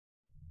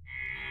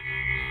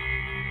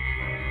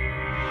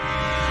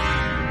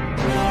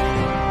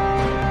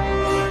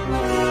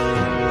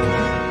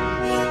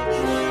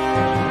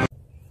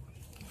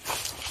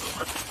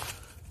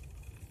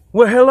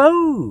Well,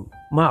 hello,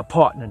 my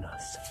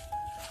partners.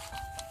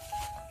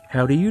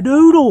 How do you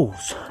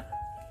doodles?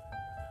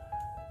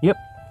 Yep,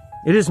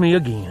 it is me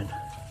again.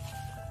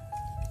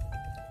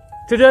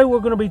 Today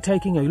we're going to be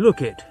taking a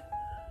look at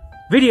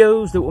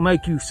videos that will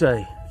make you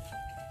say,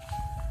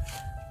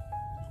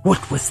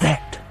 "What was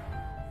that?"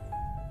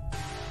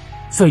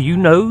 So you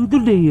know the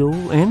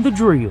deal and the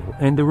drill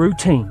and the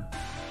routine.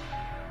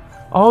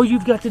 All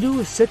you've got to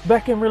do is sit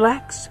back and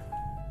relax.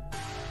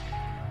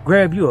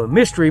 Grab you a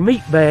mystery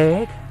meat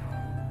bag,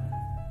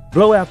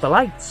 blow out the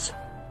lights,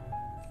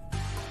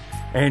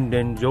 and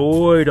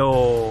enjoy it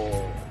all.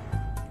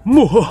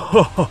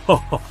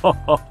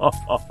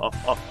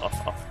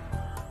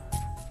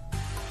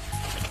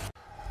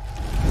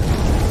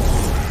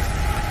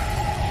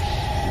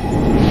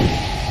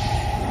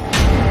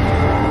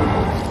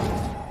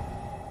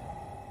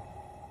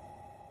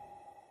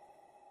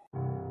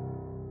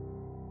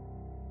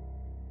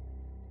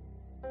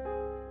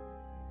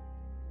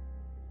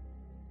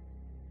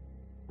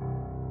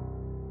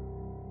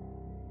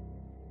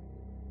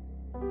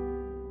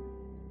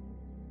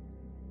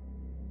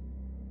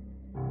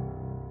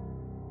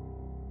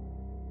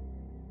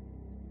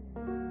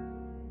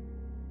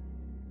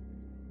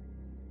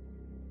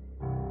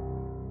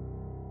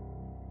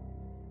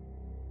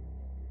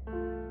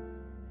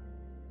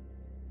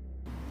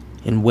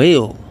 And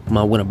well,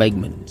 my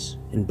Winnebagmans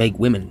and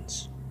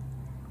Bagwomens,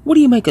 what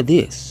do you make of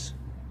this?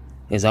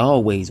 As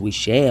always, we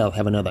shall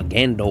have another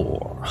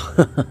Gandor.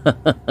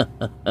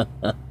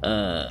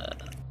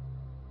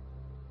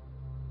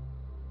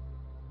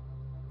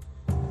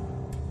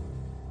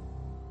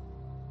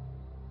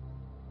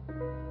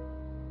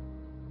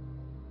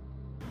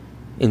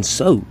 And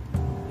so,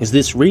 is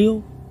this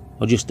real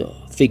or just a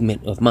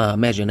figment of my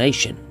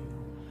imagination?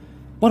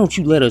 Why don't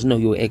you let us know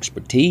your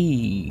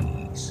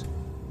expertise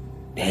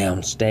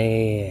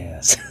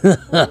downstairs?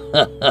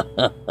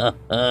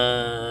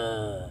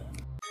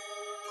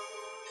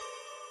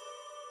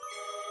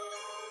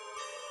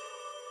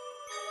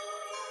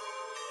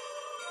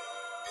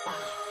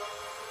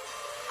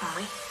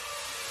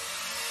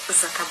 Мы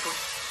за тобой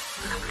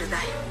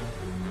наблюдаем.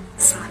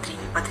 Смотри,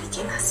 не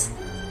подведи нас.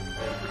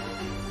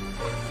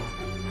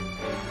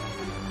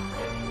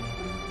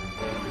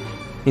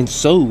 And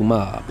so,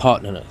 my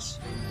partners,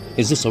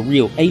 is this a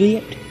real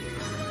alien?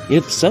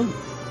 If so,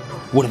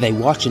 what are they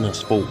watching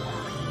us for?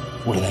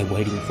 What are they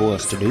waiting for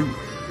us to do?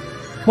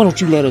 Why don't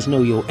you let us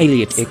know your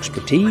alien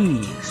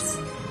expertise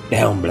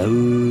down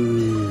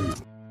below?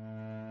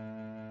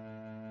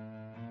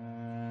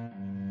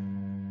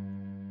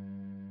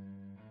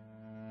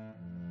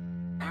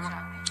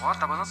 Ó,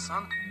 tá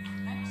balançando.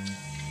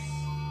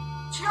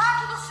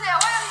 Tiago do céu,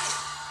 olha ali!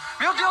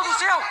 Meu Deus do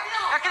céu!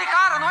 É aquele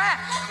cara, não é?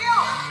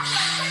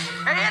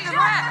 É ele,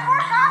 não é?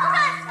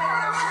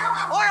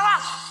 Olha lá!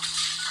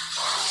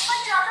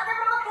 Tiago, tá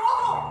quebrando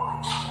tudo!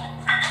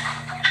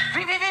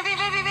 Vem! Meu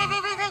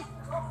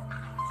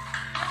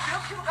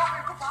Deus, que lugar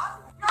preocupado!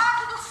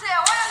 Tiago do céu,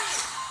 olha ali!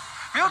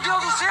 Meu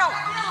Deus do céu!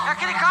 É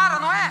aquele cara,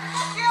 não é?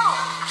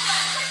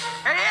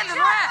 É ele,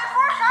 não é?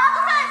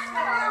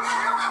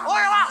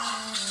 Olha lá!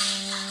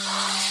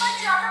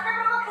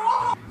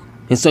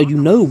 And so you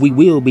know we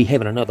will be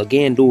having another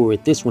Gandor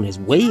at this one as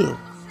well.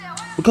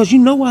 Because you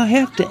know I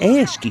have to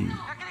ask you,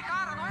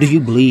 do you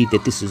believe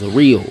that this is a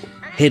real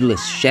Headless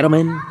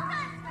ShadowMan?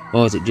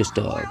 Or is it just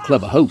a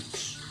clever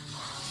hoax?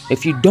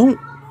 If you don't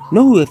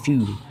know if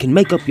you can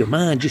make up your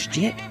mind just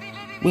yet,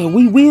 well,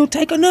 we will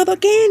take another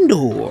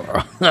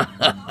Gandor.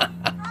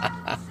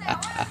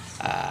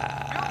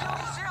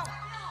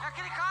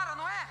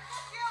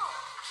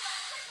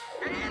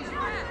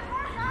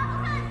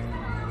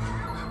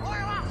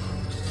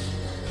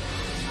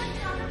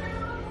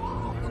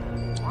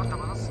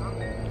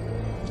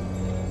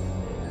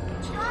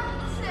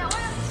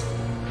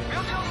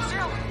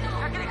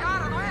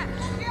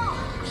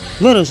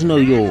 Let us know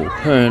your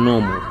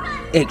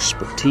paranormal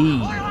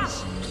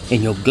expertise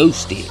and your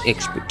ghosty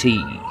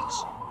expertise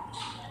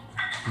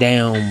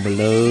down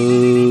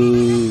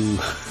below.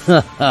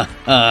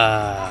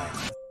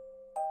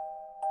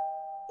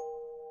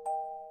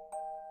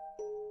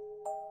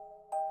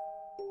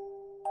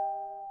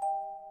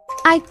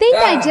 I think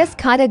I just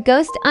caught a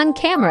ghost on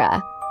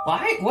camera.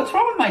 Why? What's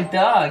wrong with my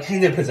dog?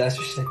 She's either possessed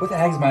or she's like, what the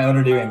heck is my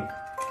owner doing?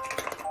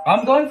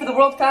 I'm going for the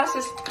world's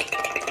fastest.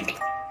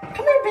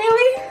 Come here,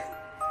 Bailey.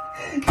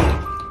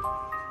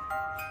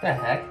 What the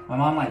heck? My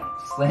mom like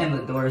slammed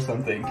the door or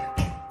something.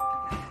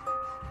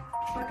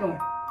 What door?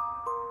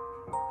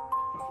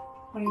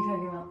 What are you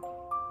talking about?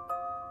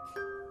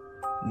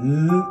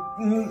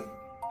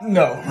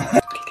 No.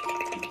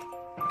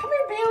 Come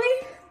here, Bailey.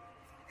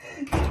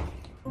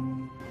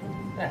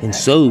 And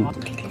so,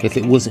 if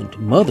it wasn't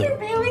Mother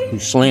who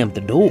slammed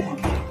the door,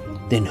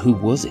 then who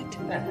was it?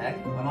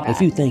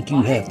 If you think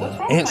you have the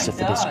answer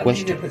for this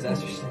question,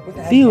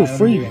 feel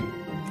free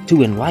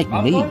to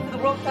enlighten me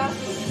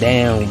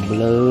down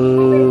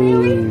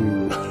below.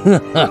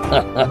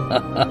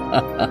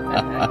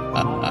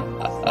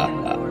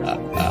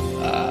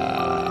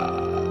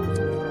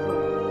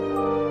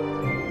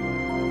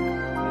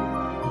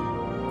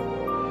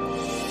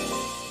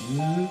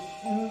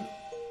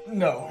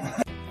 No.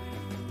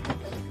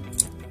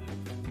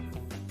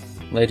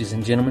 Ladies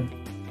and gentlemen,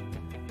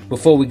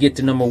 before we get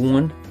to number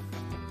 1,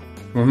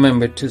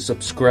 remember to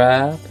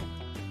subscribe,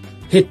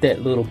 hit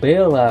that little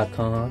bell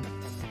icon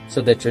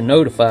so that you're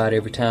notified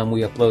every time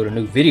we upload a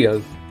new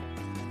video,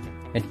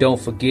 and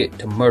don't forget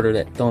to murder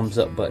that thumbs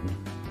up button.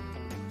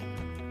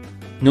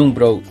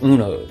 Numero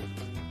uno.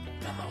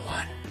 Number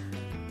 1.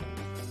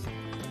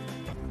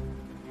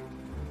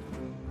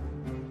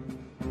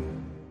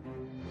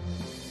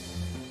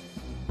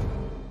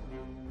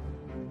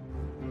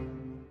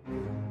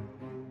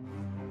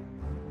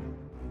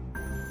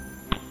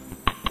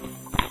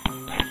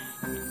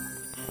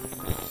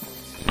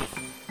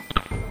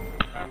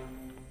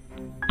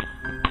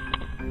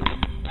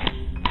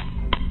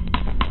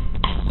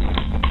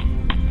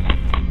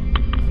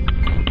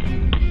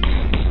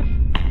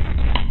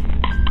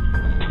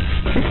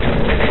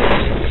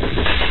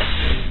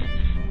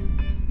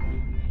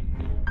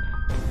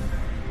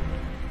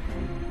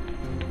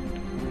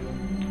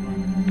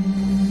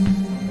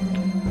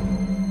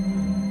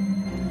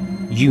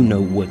 You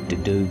know what to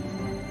do.